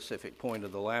from the specific point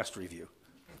of the last review.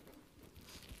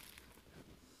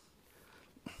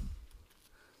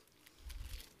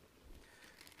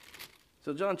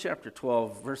 So John chapter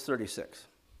 12, verse 36.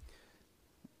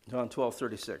 John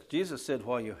 12:36. Jesus said,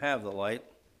 while you have the light,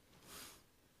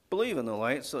 believe in the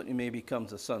light so that you may become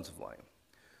the sons of light.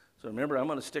 So remember, I'm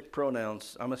going to stick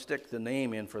pronouns. I'm going to stick the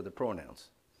name in for the pronouns.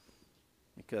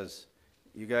 Because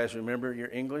you guys remember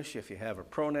your English, if you have a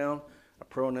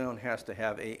pronoun has to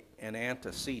have an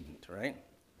antecedent, right?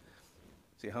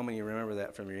 See, how many remember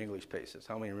that from your English paces?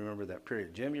 How many remember that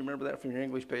period? Jim, you remember that from your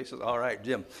English paces? All right,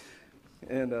 Jim.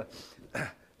 And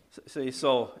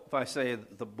so if I say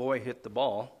the boy hit the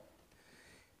ball,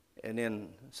 and then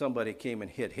somebody came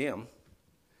and hit him,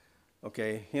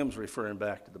 okay, him's referring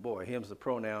back to the boy. Him's the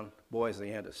pronoun, boy's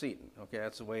the antecedent. Okay,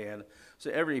 that's the way. So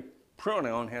every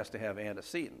pronoun has to have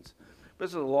antecedents. But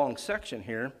this is a long section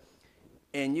here,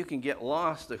 and you can get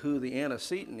lost to who the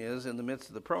antecedent is in the midst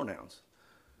of the pronouns.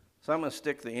 So I'm going to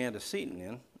stick the antecedent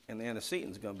in, and the antecedent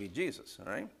is going to be Jesus, all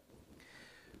right?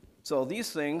 So these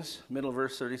things, middle of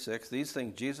verse 36, these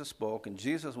things Jesus spoke, and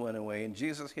Jesus went away, and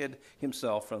Jesus hid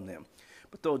himself from them.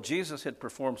 But though Jesus had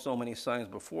performed so many signs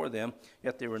before them,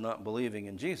 yet they were not believing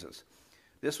in Jesus.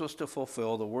 This was to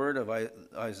fulfill the word of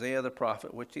Isaiah the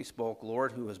prophet, which he spoke,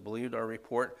 Lord, who has believed our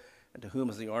report, and to whom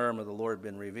has the arm of the Lord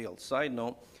been revealed. Side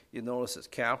note, you notice it's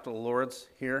capital Lords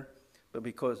here, but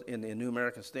because in the New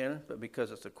American Standard, but because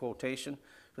it's a quotation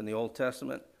from the Old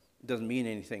Testament, it doesn't mean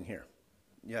anything here.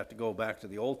 You have to go back to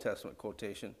the Old Testament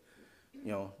quotation,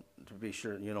 to be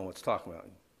sure you know what it's talking about.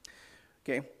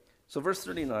 Okay, so verse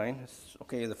 39,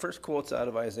 okay, the first quote's out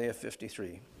of Isaiah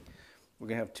 53. We're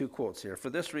going to have two quotes here.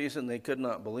 For this reason they could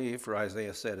not believe, for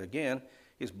Isaiah said again,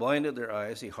 He's blinded their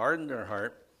eyes, He hardened their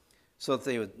heart, so that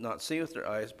they would not see with their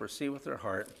eyes, perceive with their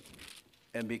heart,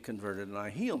 and be converted, and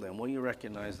I heal them. Well, you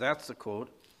recognize that's the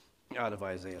quote out of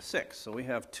Isaiah 6. So we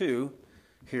have two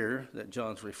here that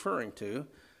John's referring to.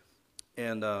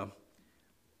 And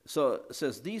so it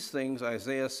says, these things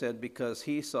Isaiah said because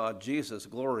he saw Jesus'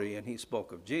 glory and he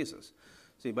spoke of Jesus.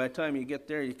 See, by the time you get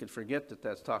there, you can forget that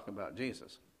that's talking about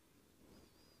Jesus.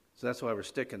 So that's why we're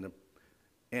sticking the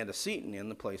antecedent in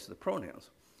the place of the pronouns.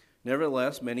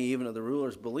 Nevertheless, many even of the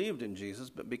rulers believed in Jesus,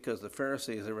 but because the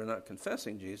Pharisees, they were not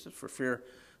confessing Jesus for fear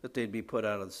that they'd be put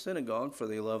out of the synagogue, for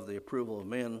they loved the approval of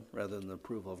men rather than the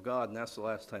approval of God. And that's the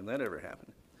last time that ever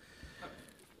happened.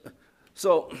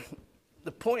 So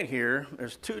the point here,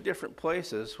 there's two different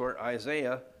places where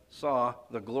Isaiah saw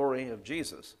the glory of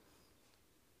Jesus.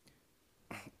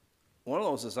 One of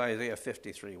those is Isaiah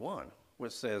 53:1,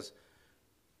 which says,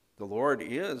 the Lord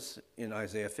is, in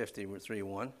Isaiah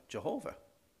 53:1, Jehovah.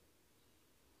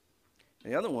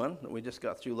 The other one that we just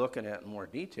got through looking at in more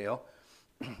detail,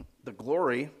 the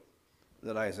glory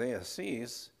that Isaiah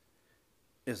sees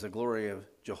is the glory of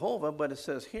Jehovah, but it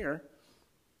says here,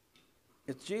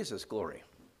 it's Jesus' glory.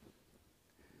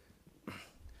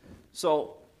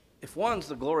 So, if one's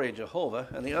the glory of Jehovah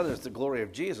and the other is the glory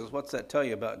of Jesus, what's that tell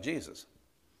you about Jesus?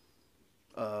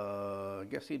 I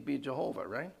guess he'd be Jehovah,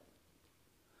 right?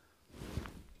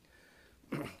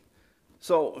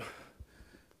 So,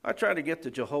 I try to get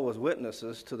the Jehovah's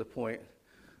Witnesses to the point.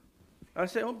 I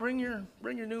say, well, bring your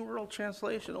New World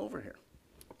Translation over here.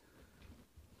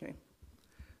 Okay.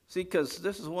 See, because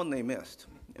this is one they missed.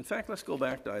 In fact, let's go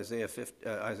back to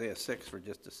Isaiah 6 for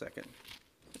just a second.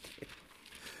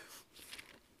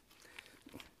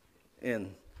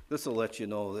 And this will let you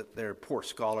know that they're poor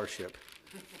scholarship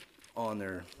on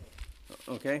their,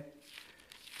 okay?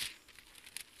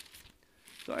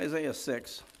 So Isaiah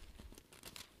 6.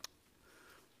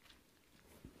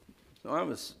 So I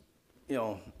was,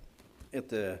 at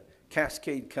the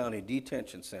Cascade County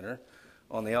Detention Center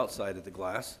on the outside of the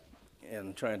glass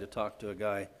and trying to talk to a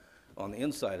guy on the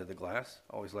inside of the glass.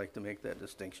 I always like to make that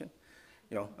distinction.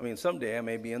 Someday I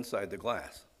may be inside the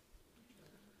glass.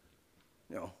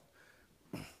 you know,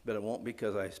 but it won't be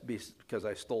because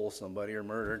I stole somebody or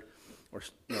murdered or,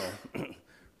 you know,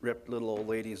 ripped little old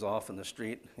ladies off in the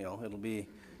street. You know, it'll be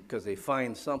because they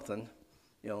find something,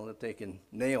 you know, that they can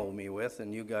nail me with,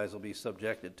 and you guys will be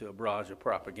subjected to a barrage of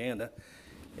propaganda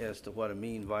as to what a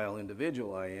mean, vile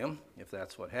individual I am, if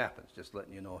that's what happens. Just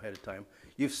letting you know ahead of time.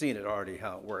 You've seen it already,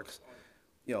 how it works.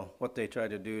 You know, what they tried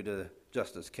to do to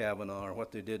Justice Kavanaugh or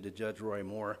what they did to Judge Roy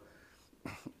Moore.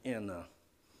 And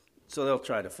so they'll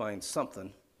try to find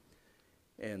something,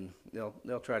 and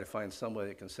they'll try to find somebody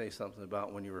that can say something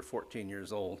about when you were 14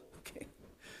 years old. Okay.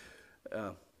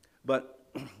 But,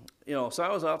 you know, so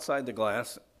I was outside the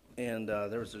glass, and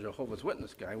there was a Jehovah's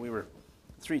Witness guy. We were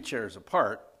 3 chairs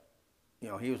apart. You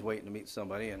know, he was waiting to meet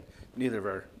somebody, and neither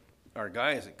of our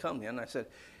guys had come in. I said,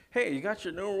 hey, you got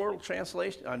your New World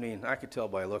Translation? I mean, I could tell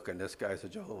by looking, this guy's a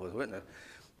Jehovah's Witness.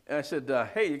 And I said,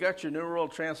 hey, you got your New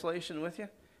World Translation with you?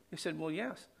 He said, well,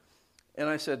 yes. And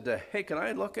I said, hey, can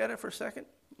I look at it for a second?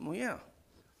 Well, yeah.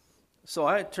 So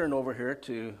I had turned over here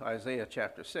to Isaiah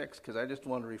chapter 6 because I just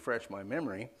wanted to refresh my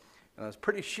memory. And I was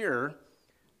pretty sure,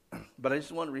 but I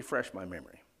just wanted to refresh my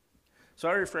memory. So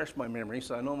I refreshed my memory,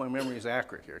 so I know my memory is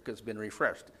accurate here because it's been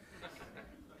refreshed.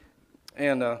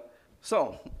 And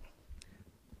so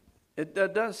it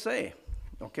does say,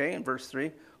 okay, in verse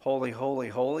 3, holy, holy,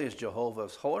 holy is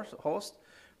Jehovah's host.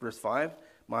 Verse 5,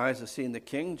 my eyes have seen the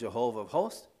King, Jehovah of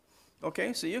hosts.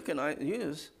 Okay, so you can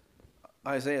use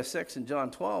Isaiah 6 and John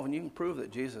 12, and you can prove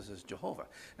that Jesus is Jehovah.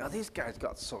 Now, these guys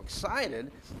got so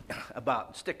excited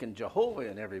about sticking Jehovah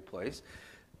in every place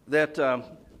that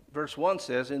verse 1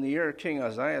 says, in the year of King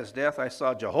Uzziah's death, I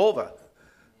saw Jehovah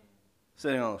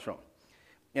sitting on the throne.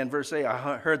 And verse 8,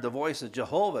 I heard the voice of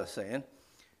Jehovah saying,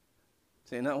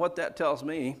 see, now what that tells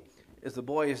me is the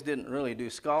boys didn't really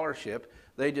do scholarship.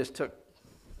 They just took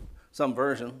some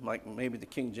version, like maybe the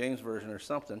King James Version or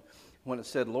something. When it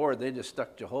said Lord, they just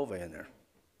stuck Jehovah in there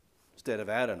instead of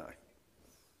Adonai.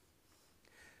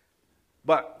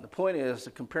 But the point is,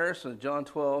 the comparison of John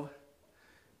 12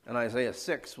 and Isaiah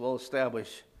 6 will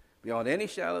establish beyond any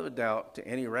shadow of a doubt to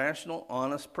any rational,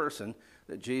 honest person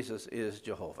that Jesus is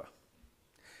Jehovah.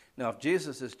 Now, if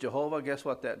Jesus is Jehovah, guess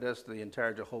what that does to the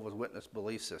entire Jehovah's Witness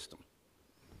belief system?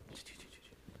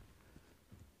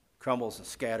 Crumbles and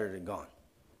scattered and gone.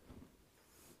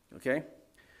 Okay?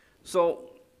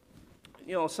 So,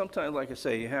 you know, sometimes, like I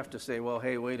say, you have to say, well,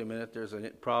 hey, wait a minute, there's a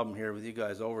problem here with you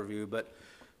guys' overview. But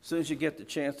as soon as you get the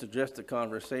chance to drift the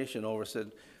conversation over,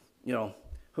 said, you know,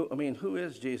 who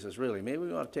is Jesus really? Maybe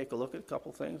we want to take a look at a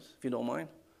couple things, if you don't mind.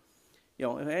 You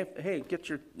know, and hey, get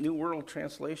your New World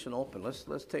Translation open.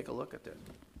 Let's take a look at that.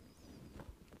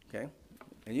 Okay?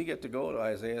 And you get to go to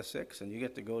Isaiah 6, and you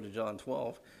get to go to John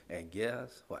 12, and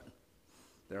guess what?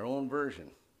 Their own version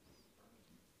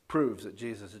proves that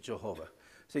Jesus is Jehovah.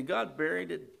 See, God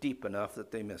buried it deep enough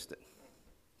that they missed it.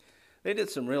 They did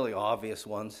some really obvious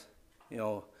ones, you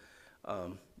know,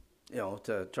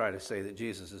 to try to say that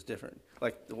Jesus is different,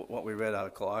 like what we read out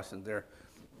of Colossians there.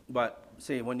 But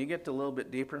see, when you get a little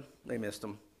bit deeper, they missed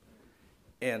them.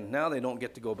 And now they don't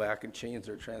get to go back and change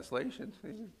their translations.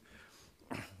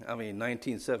 I mean,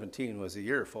 1917 was the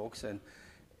year, folks, and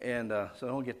so they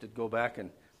don't get to go back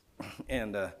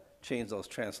and change those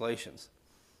translations.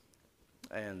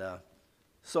 And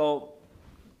so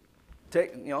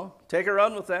take a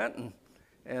run with that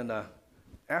and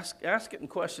ask it in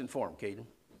question form, Caden.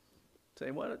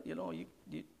 Say, what, do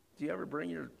you ever bring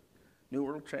your New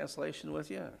World Translation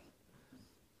with you?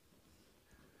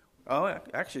 Oh,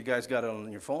 actually, you guys got it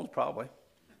on your phones, probably.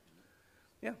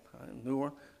 Yeah, New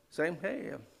World. Same.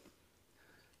 Hey,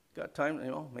 got time?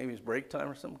 Maybe it's break time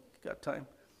or something. Got time?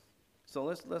 So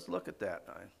let's look at that.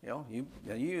 You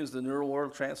use the New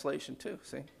World Translation too.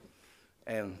 See,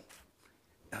 and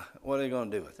what are they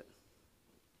going to do with it?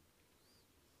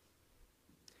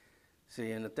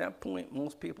 See, and at that point,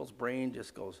 most people's brain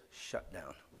just goes shut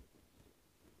down.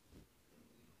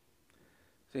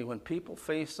 See, when people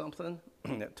face something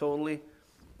that totally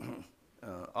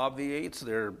obviates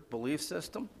their belief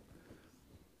system,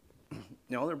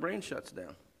 their brain shuts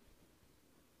down.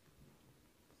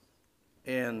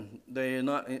 And they're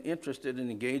not interested in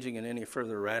engaging in any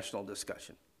further rational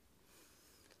discussion.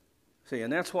 See,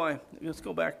 and that's why, let's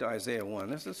go back to Isaiah 1.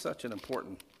 This is such an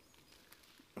important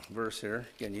verse here.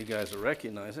 Again, you guys will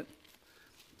recognize it.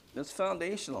 It's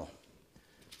foundational.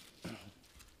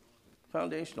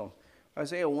 Foundational.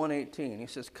 Isaiah 1:18, he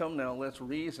says, come now, let's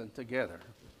reason together.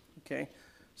 Okay?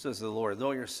 Says the Lord,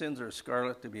 though your sins are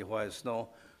scarlet, they'll be white as snow.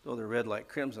 Though they're red like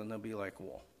crimson, they'll be like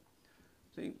wool.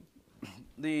 See,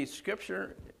 the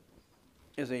Scripture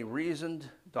is a reasoned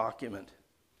document.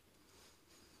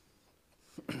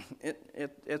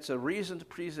 it's a reasoned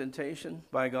presentation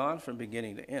by God from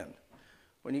beginning to end.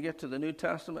 When you get to the New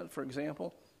Testament, for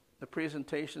example, the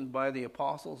presentation by the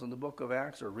apostles in the book of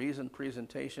Acts are reasoned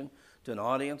presentation to an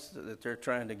audience that they're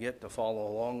trying to get to follow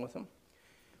along with them.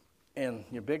 And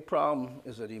your big problem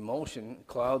is that emotion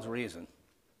clouds reason.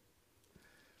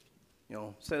 You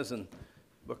know, it says in the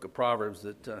book of Proverbs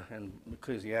that, and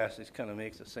Ecclesiastes kind of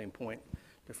makes the same point,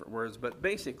 different words, but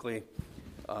basically,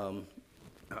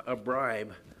 a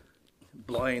bribe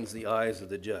blinds the eyes of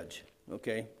the judge,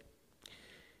 okay?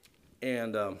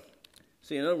 And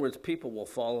see, in other words, people will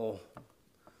follow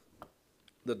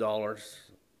the dollars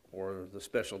or the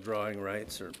special drawing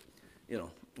rights or, you know,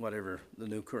 whatever the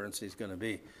new currency is going to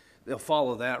be. They'll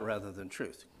follow that rather than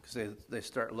truth because they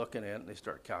start looking at it and they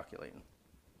start calculating.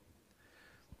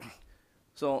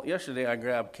 So yesterday I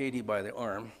grabbed Katie by the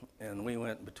arm and we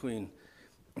went between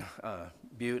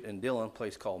Butte and Dillon, a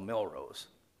place called Melrose.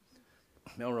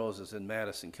 Melrose is in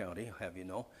Madison County, I'll have you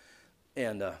know.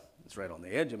 And it's right on the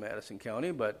edge of Madison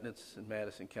County, but it's in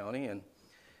Madison County.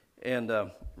 And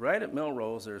right at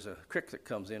Melrose, there's a creek that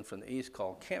comes in from the east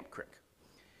called Camp Creek.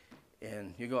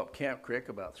 And you go up Camp Creek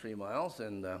about 3 miles,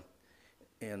 and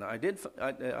I did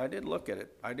look at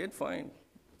it. I did find,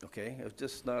 okay, it was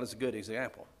just not as good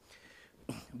example.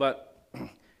 But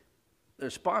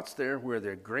there's spots there where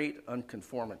the great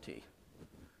unconformity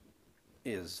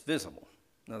is visible.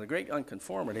 Now, the great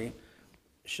unconformity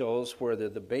shows where the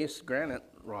base granite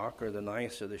rock or the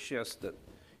gneiss or the schist that,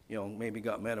 you know, maybe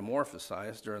got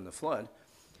metamorphosized during the flood,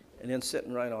 and then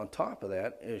sitting right on top of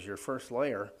that is your first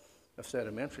layer of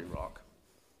sedimentary rock.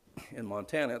 In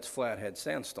Montana, it's flathead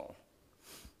sandstone.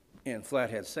 And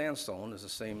flathead sandstone is the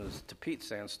same as Tapete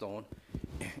sandstone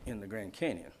in the Grand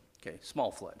Canyon. Okay,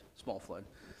 small flood.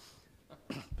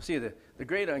 See, the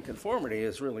great unconformity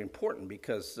is really important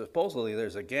because supposedly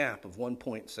there's a gap of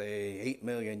 1.8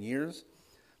 million years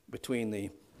between the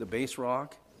base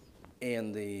rock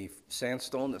and the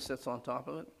sandstone that sits on top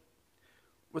of it,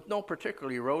 with no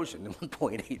particular erosion in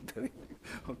 1.8 billion,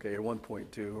 okay, or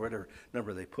 1.2, or whatever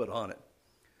number they put on it,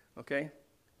 okay?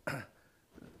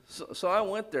 So I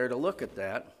went there to look at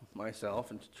that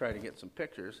myself and to try to get some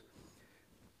pictures,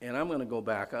 and I'm going to go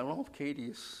back. I don't know if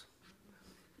Katie's,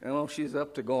 I don't know if she's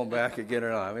up to going back again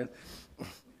or not. I mean,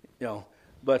 you know,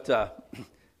 but,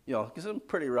 you know, because some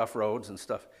pretty rough roads and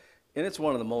stuff, and it's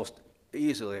one of the most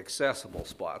easily accessible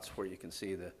spots where you can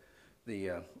see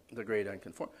the great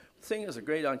unconformity. The thing is, the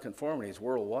great unconformity is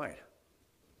worldwide.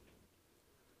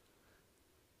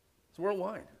 It's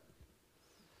worldwide.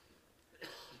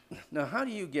 Now, how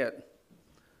do you get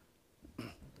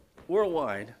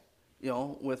worldwide, you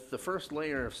know, with the first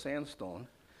layer of sandstone,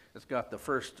 it's got the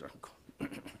first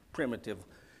primitive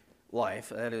life,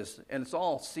 that is, and it's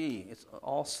all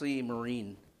sea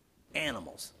marine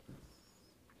animals.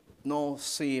 No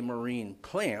sea marine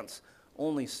plants,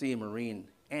 only sea marine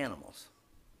animals.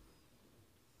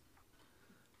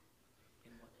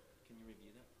 Can you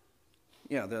review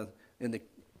that?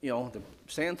 Yeah, the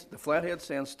flathead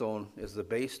sandstone is the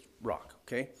base rock,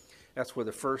 okay? That's where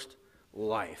the first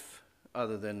life,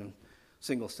 other than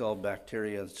single-celled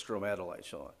bacteria and stromatolites,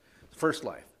 show up. First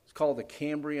life. It's called the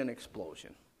Cambrian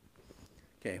explosion.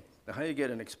 Okay, now how you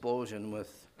get an explosion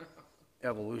with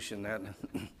evolution, that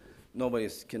nobody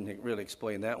can really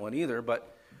explain that one either,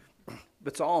 but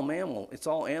it's all mammal, it's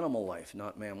all animal life,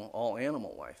 not mammal, all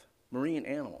animal life, marine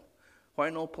animal. Why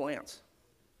no plants?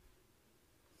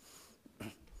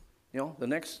 You know, the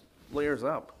next layer's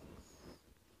up.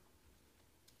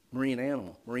 Marine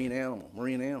animal, marine animal,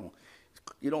 marine animal.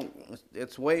 You don't,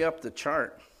 it's way up the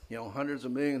chart, you know, hundreds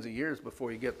of millions of years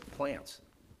before you get the plants.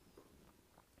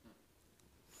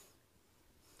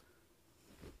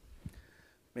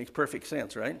 Makes perfect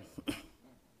sense, right?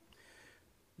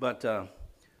 But,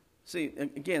 see,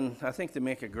 again, I think they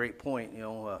make a great point, you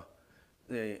know,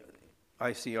 the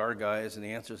ICR guys and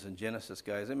the Answers in Genesis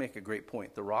guys, they make a great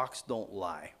point. The rocks don't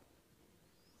lie.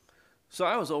 So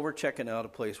I was over checking out a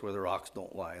place where the rocks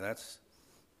don't lie. That's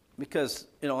because,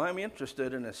 you know, I'm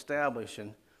interested in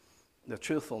establishing the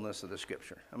truthfulness of the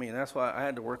Scripture. I mean, that's why I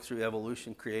had to work through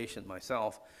evolution, creation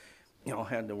myself. You know,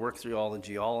 had to work through all the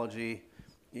geology,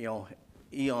 you know,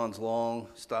 eons long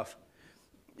stuff.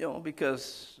 You know,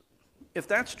 because if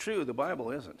that's true, the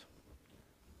Bible isn't.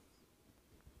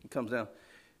 It comes down.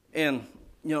 And,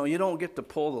 you know, you don't get to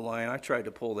pull the line. I tried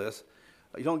to pull this.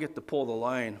 You don't get to pull the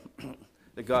line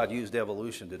that God used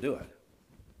evolution to do it.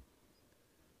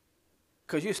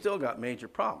 Because you still got major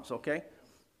problems, okay?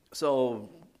 So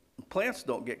plants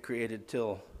don't get created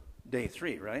till day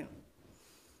 3, right?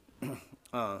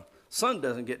 Sun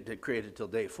doesn't get created till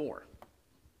day 4.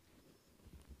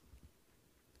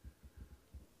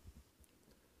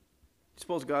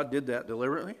 Suppose God did that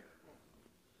deliberately?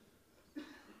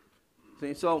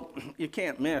 See, so you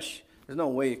can't mesh, there's no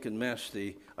way you can mesh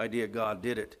the idea God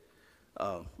did it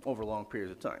over long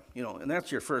periods of time. You know, and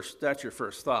that's your first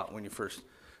thought when you first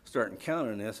start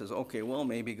encountering this is, okay, well,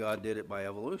 maybe God did it by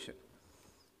evolution.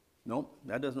 Nope,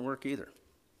 that doesn't work either.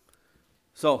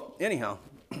 So anyhow,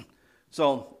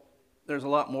 so there's a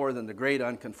lot more than the great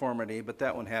unconformity, but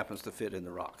that one happens to fit in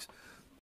the rocks.